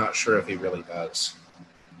I'm not sure if he really does.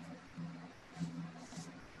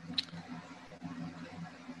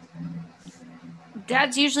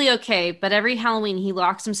 Dad's usually okay, but every Halloween he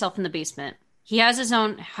locks himself in the basement. He has his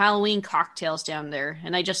own Halloween cocktails down there,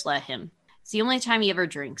 and I just let him. It's the only time he ever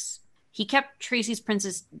drinks. He kept Tracy's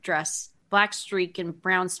princess dress, black streak and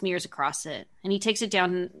brown smears across it, and he takes it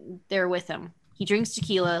down there with him. He drinks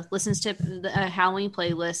tequila, listens to the Halloween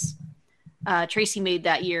playlist Tracy made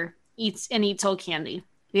that year, eats old candy.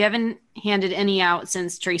 We haven't handed any out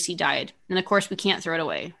since Tracy died, and of course we can't throw it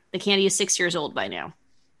away. The candy is 6 years old by now.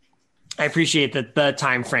 I appreciate the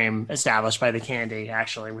time frame established by the candy,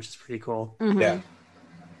 actually, which is pretty cool. Mm-hmm. Yeah.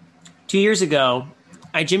 2 years ago,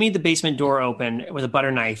 I jimmied the basement door open with a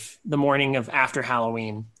butter knife the morning of after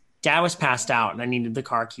Halloween. Dad was passed out, and I needed the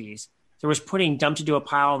car keys. There was pudding dumped into a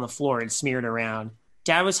pile on the floor and smeared around.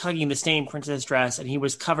 Dad was hugging the stained princess dress, and he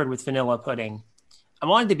was covered with vanilla pudding. I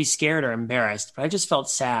wanted to be scared or embarrassed, but I just felt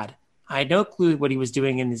sad. I had no clue what he was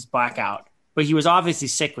doing in his blackout, but he was obviously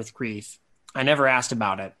sick with grief. I never asked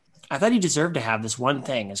about it. I thought he deserved to have this one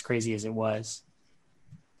thing, as crazy as it was.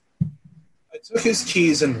 I took his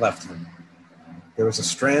keys and left him. There was a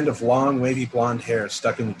strand of long, wavy blonde hair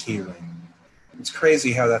stuck in the key ring. It's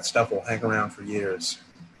crazy how that stuff will hang around for years.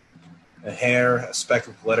 A hair, a speck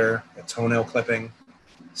of glitter, a toenail clipping,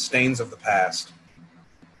 stains of the past.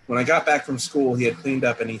 When I got back from school, he had cleaned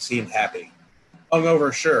up and he seemed happy.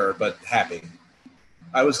 Hungover, sure, but happy.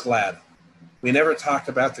 I was glad. We never talked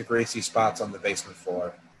about the greasy spots on the basement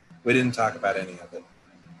floor. We didn't talk about any of it.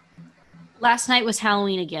 Last night was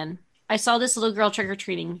Halloween again. I saw this little girl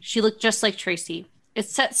trick-or-treating. She looked just like Tracy. It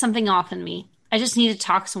set something off in me. I just need to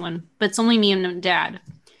talk to someone, but it's only me and Dad.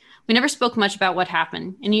 We never spoke much about what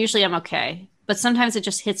happened, and usually I'm okay. But sometimes it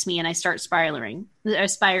just hits me and I start spiraling.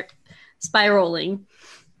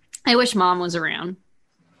 I wish Mom was around.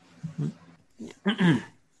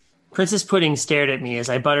 Princess Pudding stared at me as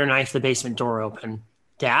I butter knifed the basement door open.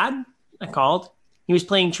 Dad? I called. He was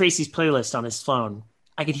playing Tracy's playlist on his phone.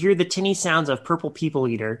 I could hear the tinny sounds of Purple People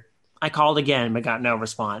Eater. I called again, but got no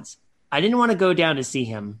response. I didn't want to go down to see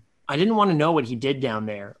him. I didn't want to know what he did down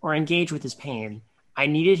there, or engage with his pain. I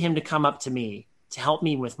needed him to come up to me, to help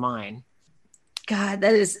me with mine. God,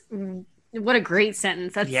 that is... What a great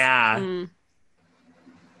sentence. That's, yeah.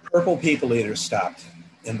 Purple People Eater stopped,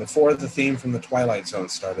 and before the theme from the Twilight Zone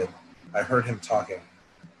started, I heard him talking.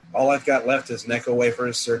 All I've got left is Necco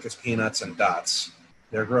wafers, circus peanuts, and dots.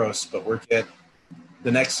 They're gross, but work it.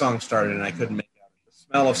 The next song started, and I couldn't make out. The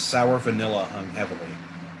smell of sour vanilla hung heavily.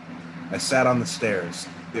 I sat on the stairs.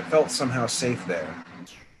 It felt somehow safe there,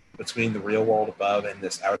 between the real world above and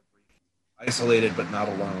this outer region, isolated but not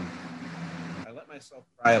alone. I let myself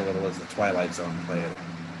cry a little as the Twilight Zone played.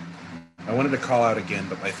 I wanted to call out again,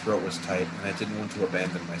 but my throat was tight, and I didn't want to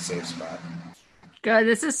abandon my safe spot. God,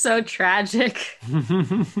 this is so tragic.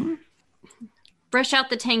 Brush out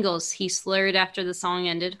the tangles, he slurred after the song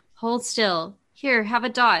ended. Hold still. Here, have a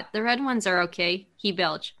dot. The red ones are okay, he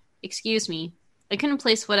belched. Excuse me. I couldn't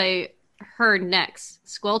place what I heard next.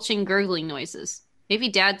 Squelching, gurgling noises. Maybe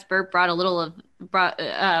Dad's burp brought a little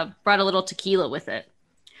tequila with it.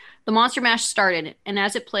 The Monster Mash started, and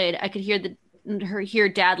as it played, I could hear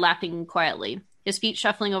Dad laughing quietly, his feet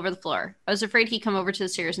shuffling over the floor. I was afraid he'd come over to the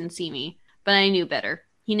stairs and see me, but I knew better.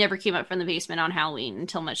 He never came up from the basement on Halloween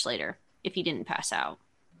until much later, if he didn't pass out.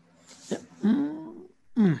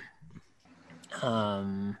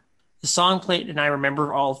 The song played, and I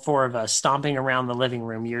remember all four of us stomping around the living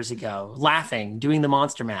room years ago, laughing, doing the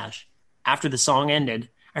Monster Mash. After the song ended,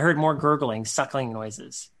 I heard more gurgling, suckling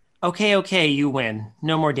noises. Okay, you win.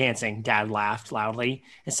 No more dancing, Dad laughed loudly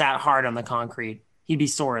and sat hard on the concrete. He'd be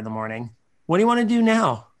sore in the morning. What do you want to do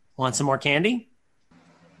now? Want some more candy?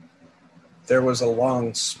 There was a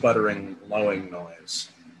long, sputtering, lowing noise.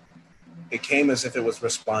 It came as if it was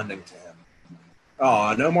responding to him.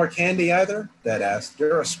 Aw, no more candy either? Dad asked.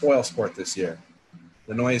 You're a spoil sport this year.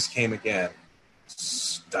 The noise came again.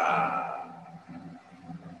 Stop.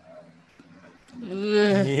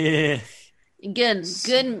 Yeah.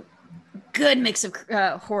 Good mix of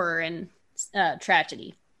horror and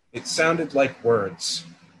tragedy. It sounded like words,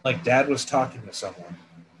 like Dad was talking to someone.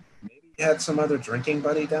 Maybe he had some other drinking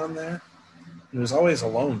buddy down there? He was always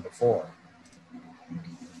alone before.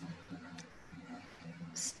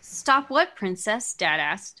 Stop what, Princess? Dad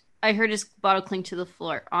asked. I heard his bottle clink to the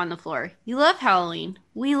floor. On the floor. You love Halloween.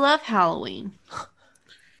 We love Halloween.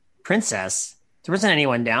 Princess? There wasn't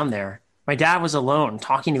anyone down there. My dad was alone,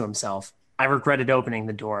 talking to himself. I regretted opening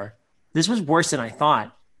the door. This was worse than I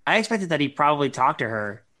thought. I expected that he'd probably talk to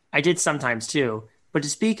her. I did sometimes too. But to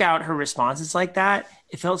speak out her responses like that,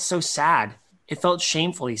 it felt so sad. It felt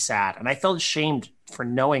shamefully sad, and I felt ashamed for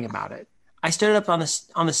knowing about it. I stood up on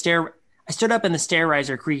the stair. I stood up and the stair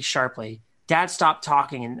riser creaked sharply. Dad stopped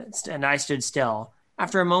talking and I stood still.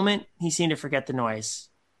 After a moment, he seemed to forget the noise.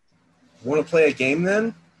 Want to play a game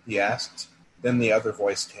then? He asked. Then the other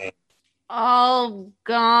voice came. Oh,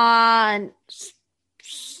 God.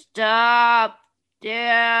 Stop.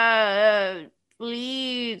 Dad.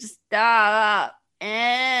 Please stop.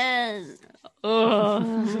 And...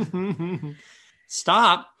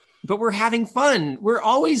 Stop? But we're having fun. We're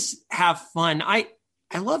always have fun. I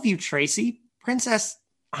love you, Tracy. Princess,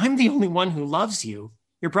 I'm the only one who loves you.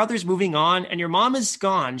 Your brother's moving on, and your mom is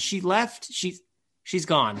gone. She left. She's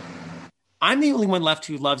gone. I'm the only one left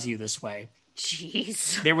who loves you this way.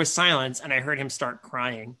 Jeez. There was silence, and I heard him start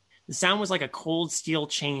crying. The sound was like a cold steel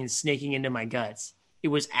chain snaking into my guts. It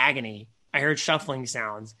was agony. I heard shuffling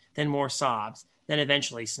sounds, then more sobs, then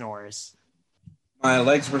eventually snores. My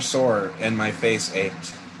legs were sore, and my face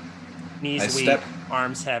ached. Knees weak,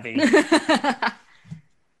 arms heavy. I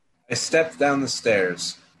stepped down the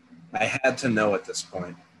stairs. I had to know at this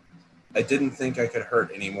point. I didn't think I could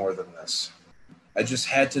hurt any more than this. I just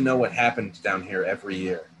had to know what happened down here every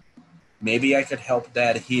year. Maybe I could help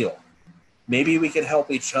Dad heal. Maybe we could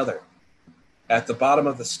help each other. At the bottom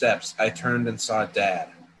of the steps, I turned and saw Dad,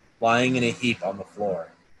 lying in a heap on the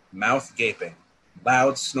floor, mouth gaping,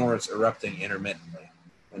 loud snores erupting intermittently.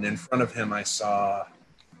 And in front of him, I saw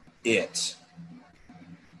it.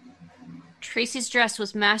 Tracy's dress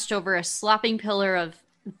was mashed over a slopping pillar of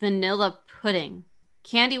vanilla pudding.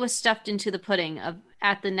 Candy was stuffed into the pudding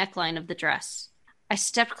at the neckline of the dress. I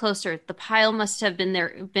stepped closer. The pile must have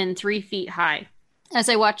been 3 feet high. As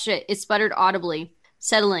I watched it, it sputtered audibly,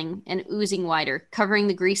 settling and oozing wider, covering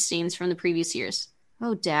the grease stains from the previous years.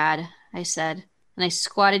 Oh, Dad, I said, and I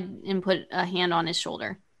squatted and put a hand on his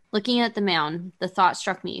shoulder. Looking at the mound, the thought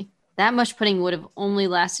struck me. That mush pudding would have only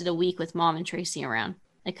lasted a week with Mom and Tracy around.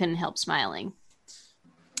 I couldn't help smiling.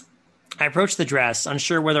 I approached the dress,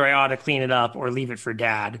 unsure whether I ought to clean it up or leave it for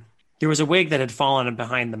Dad. There was a wig that had fallen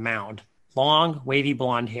behind the mound. Long, wavy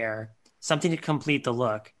blonde hair. Something to complete the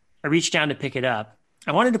look. I reached down to pick it up.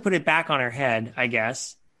 I wanted to put it back on her head, I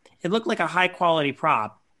guess. It looked like a high-quality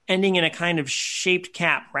prop, ending in a kind of shaped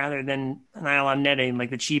cap rather than nylon netting like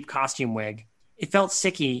the cheap costume wig. It felt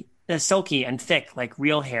silky and thick like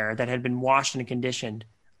real hair that had been washed and conditioned.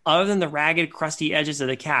 Other than the ragged, crusty edges of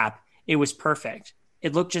the cap, it was perfect.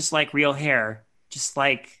 It looked just like real hair, just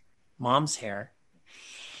like Mom's hair.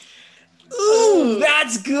 Ooh,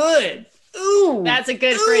 that's good. Ooh, that's a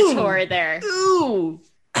good fridge tour there. Ooh.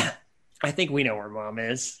 I think we know where Mom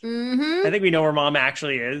is. Mm-hmm. I think we know where Mom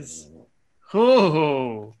actually is.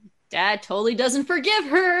 Ooh. Dad totally doesn't forgive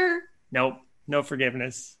her. Nope. No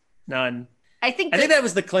forgiveness. None. I think that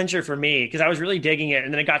was the clincher for me because I was really digging it.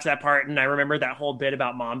 And then it got to that part and I remember that whole bit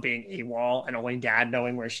about Mom being AWOL and only Dad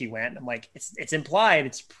knowing where she went. I'm like, it's implied.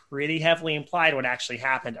 It's pretty heavily implied what actually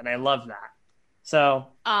happened. And I love that. So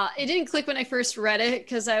it didn't click when I first read it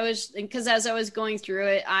because as I was going through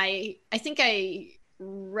it, I think I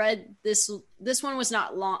read this one was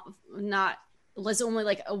not long, was only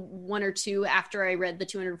like a 1 or 2 after I read the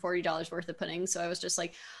 $240 worth of pudding. So I was just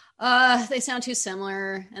like, they sound too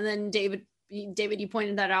similar. And then David, you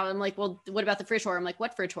pointed that out. I'm like, well, what about the fridge horror? I'm like,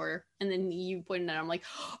 what fridge horror? And then you pointed that out. I'm like,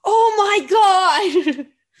 oh my God.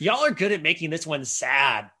 Y'all are good at making this one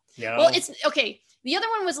sad. Yo. Well, it's okay. The other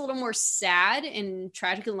one was a little more sad and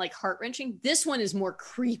tragic and like heart-wrenching. This one is more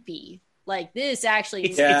creepy. Like this actually.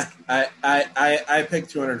 I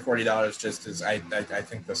picked $240 just because I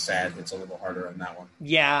think the sad hits a little harder on that one.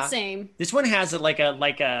 Yeah. Same. This one has like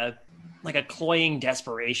a cloying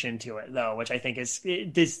desperation to it though, which I think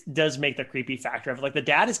this does make the creepy factor of like the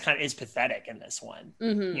dad is pathetic in this one,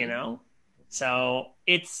 you know? So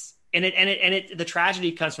it's, the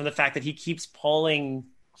tragedy comes from the fact that he keeps pulling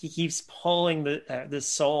the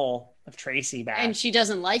soul of Tracy back. And she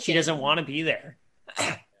doesn't like it. She doesn't want to be there.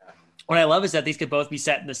 What I love is that these could both be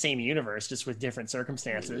set in the same universe, just with different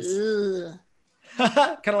circumstances.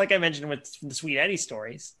 Kind of like I mentioned with the Sweet Eddie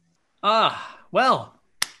stories. Well,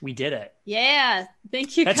 we did it. Yeah.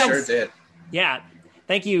 Thank you. Sure did. Yeah.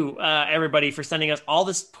 Thank you, everybody, for sending us all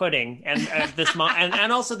this pudding and this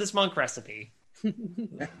and also this monk recipe.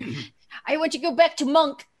 I want to go back to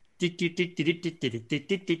monk. But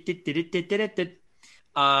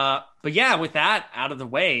yeah, with that out of the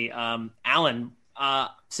way, Alan,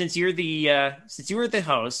 since you were the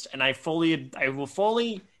host, and I will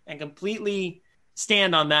fully and completely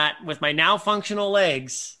stand on that with my now functional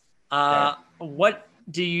legs. What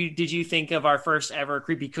did you think of our first ever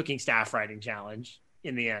creepy cooking staff writing challenge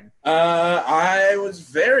in the end? I was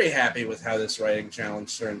very happy with how this writing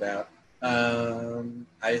challenge turned out.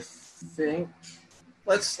 I think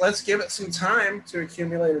let's give it some time to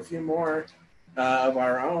accumulate a few more of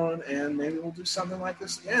our own, and maybe we'll do something like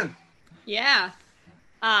this again. Yeah.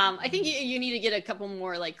 I think you need to get a couple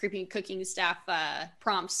more like creepy cooking staff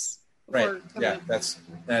prompts. Right. Yeah.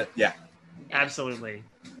 Yeah. Absolutely.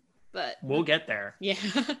 But we'll get there. Yeah.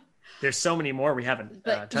 There's so many more we haven't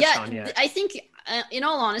touched on yet. I think, in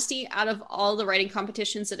all honesty, out of all the writing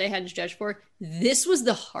competitions that I had to judge for, this was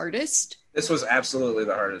the hardest. This was absolutely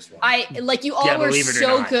the hardest one. You all were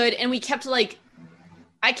so good, and we kept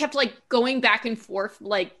I kept going back and forth,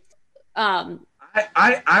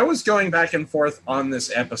 I was going back and forth on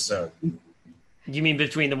this episode. You mean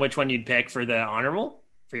between which one you'd pick for the honorable?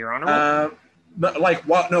 For your honorable?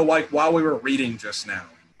 While we were reading just now.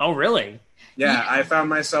 Oh, really? Yeah, I found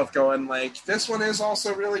myself going this one is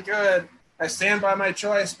also really good. I stand by my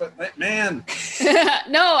choice, but man.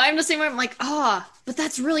 No, I'm the same way. I'm like, but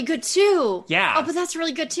that's really good too. Yeah. Oh, but that's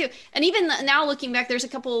really good too. And even now looking back, there's a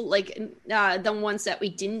couple the ones that we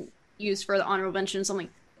didn't use for the honorable mentions. I'm like,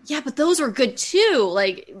 yeah, but those were good too.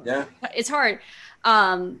 Yeah, it's hard.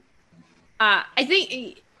 I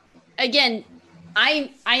think again, I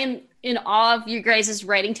am in awe of you guys'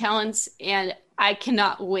 writing talents, and I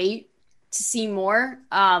cannot wait to see more.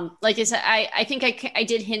 Like I said, I think I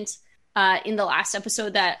did hint in the last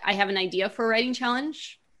episode that I have an idea for a writing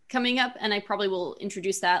challenge coming up, and I probably will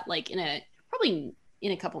introduce that probably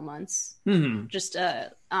in a couple months. Mm-hmm. Just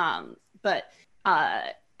but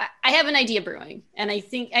I have an idea brewing, and I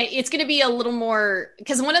think it's going to be a little more,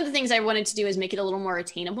 because one of the things I wanted to do is make it a little more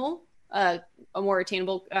attainable, a more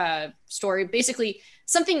attainable story, basically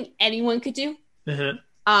something anyone could do. Mm-hmm.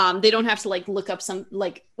 They don't have to like look up some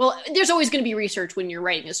like, well, there's always going to be research when you're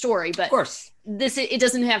writing a story, but Of course. it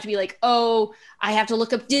doesn't have to be like, oh, I have to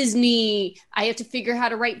look up Disney. I have to figure how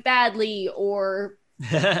to write badly, or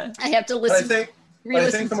I have to listen. I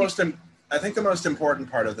think the most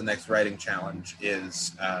important part of the next writing challenge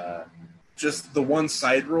is just the one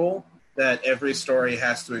side rule that every story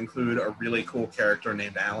has to include a really cool character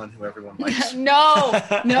named Alan who everyone likes.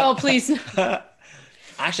 No, please.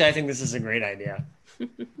 Actually, I think this is a great idea.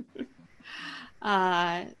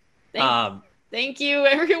 Thank you,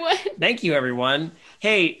 everyone. Thank you, everyone.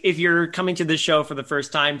 Hey, if you're coming to this show for the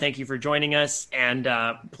first time, thank you for joining us. And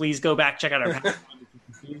please go back, check out our...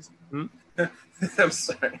 I'm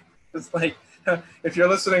sorry. It's like, if you're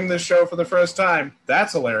listening to this show for the first time,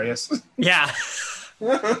 that's hilarious. Yeah.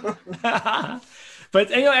 But,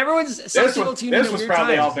 everyone's... This was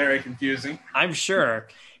probably all very confusing. I'm sure.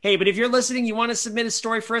 Hey, but if you're listening, you want to submit a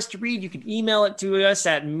story for us to read, you can email it to us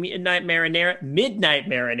at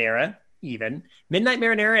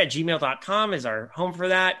midnightmarinara@gmail.com is our home for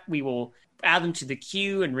that. We will add them to the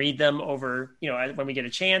queue and read them over, when we get a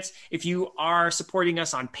chance. If you are supporting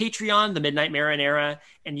us on Patreon, the Midnight Marinara,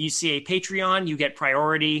 and you see a Patreon, you get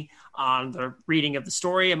priority on the reading of the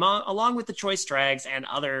story, along with the choice drags and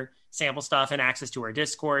other sample stuff and access to our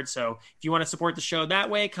Discord. So if you want to support the show that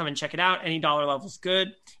way, come and check it out. Any dollar level is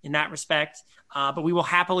good in that respect. But we will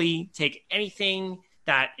happily take anything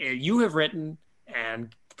that you have written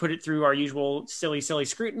and put it through our usual silly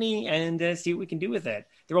scrutiny and see what we can do with it.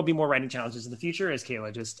 There will be more writing challenges in the future, as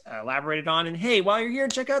Kayla just elaborated on. And hey, while you're here,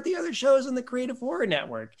 check out the other shows on the Creative Horror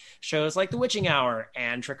Network. Shows like The Witching Hour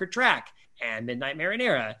and Trick or Track and Midnight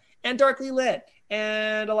Marinara and Darkly Lit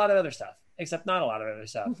and a lot of other stuff. Except not a lot of other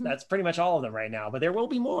stuff. That's pretty much all of them right now, but there will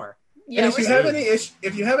be more. Yeah, and if you have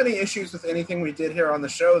any issues with anything we did here on the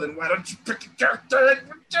show, then why don't you pick a character and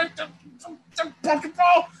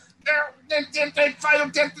Pokeball? Final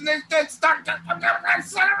Destination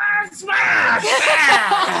Smash!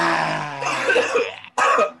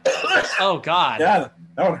 Oh God! Yeah,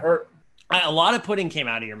 that would hurt. A lot of pudding came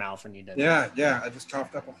out of your mouth when you did that. Yeah. I just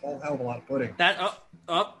coughed up a whole hell of a lot of pudding. That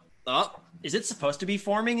is it supposed to be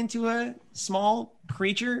forming into a small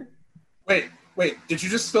creature? Wait. Did you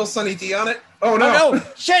just spill Sunny D on it? Oh, no. Oh, no.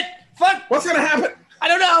 Shit. Fuck. What's going to happen? I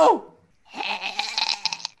don't know.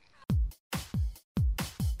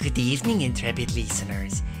 Good evening, intrepid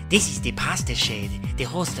listeners. This is the Pasta Shade, the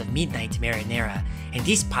host of Midnight Marinara, and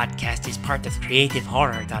this podcast is part of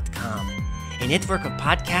CreativeHorror.com, a network of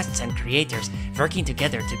podcasts and creators working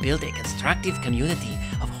together to build a constructive community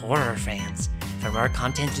of horror fans. For more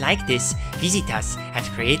content like this, visit us at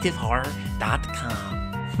CreativeHorror.com.